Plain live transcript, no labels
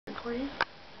recording?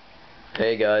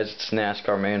 Hey guys, it's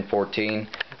NASCAR Man 14.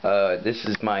 This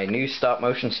is my new stop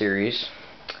motion series,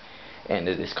 and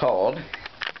it is called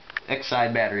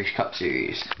Exide Batteries Cup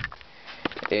Series.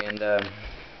 And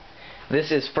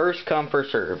this is first come,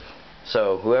 first serve.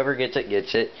 So whoever gets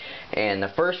it, and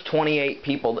the first 28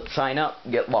 people that sign up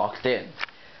get locked in.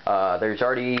 There's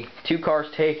already 2 cars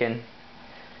taken,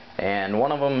 and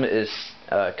one of them is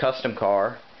a custom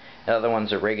car, the other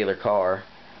one's a regular car.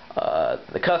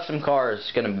 The custom car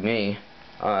is going to be me,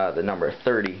 the number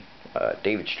 30,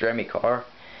 David Stremme car,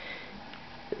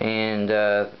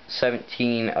 and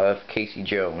 17 of Casey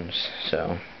Jones.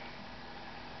 So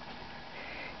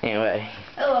anyway,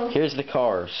 hello. Here's the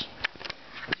cars: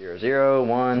 0, 0,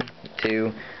 1,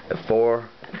 2, 4,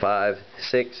 5,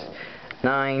 6,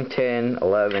 9, 10,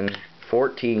 11,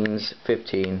 14s,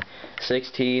 15,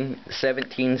 16,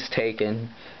 17s taken,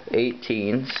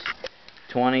 18s,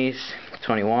 20s,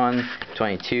 21,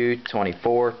 22,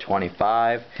 24,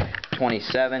 25,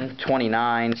 27,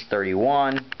 29s,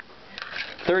 31,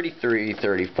 33,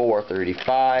 34,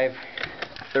 35,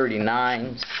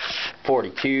 39s,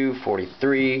 42,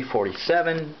 43,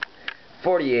 47,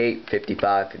 48,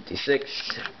 55,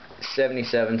 56,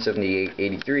 77, 78,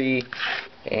 83,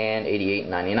 and 88,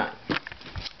 99.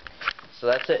 So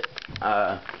that's it.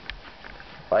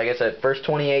 Like I said, first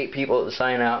 28 people that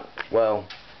sign up, well,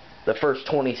 the first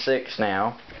 26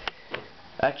 now.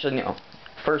 Actually, no,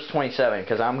 first 27,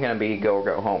 because I'm going to be Go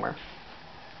Homer.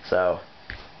 So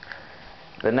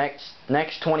the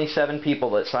next 27 people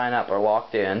that sign up are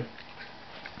locked in,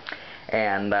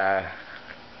 and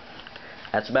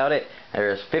that's about it.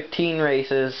 There's 15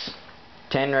 races,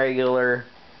 10 regular,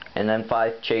 and then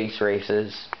 5 chase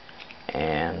races,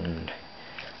 and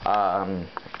I'm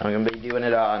going to be doing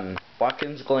it on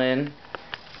Watkins Glen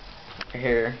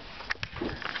here,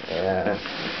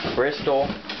 Bristol,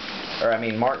 or I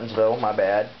mean Martinsville, my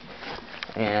bad,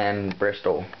 and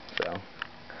Bristol. So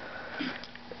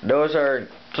those are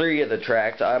 3 of the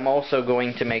tracks. I'm also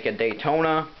going to make a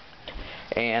Daytona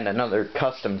and another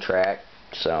custom track.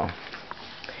 So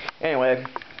anyway,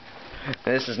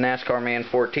 this is NASCAR Man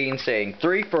 14 saying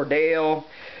 3 for Dale.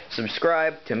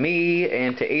 Subscribe to me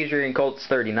and to Adrian Colts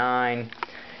 39,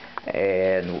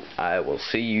 and I will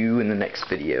see you in the next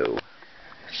video.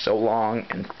 So long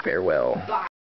and farewell. Bye.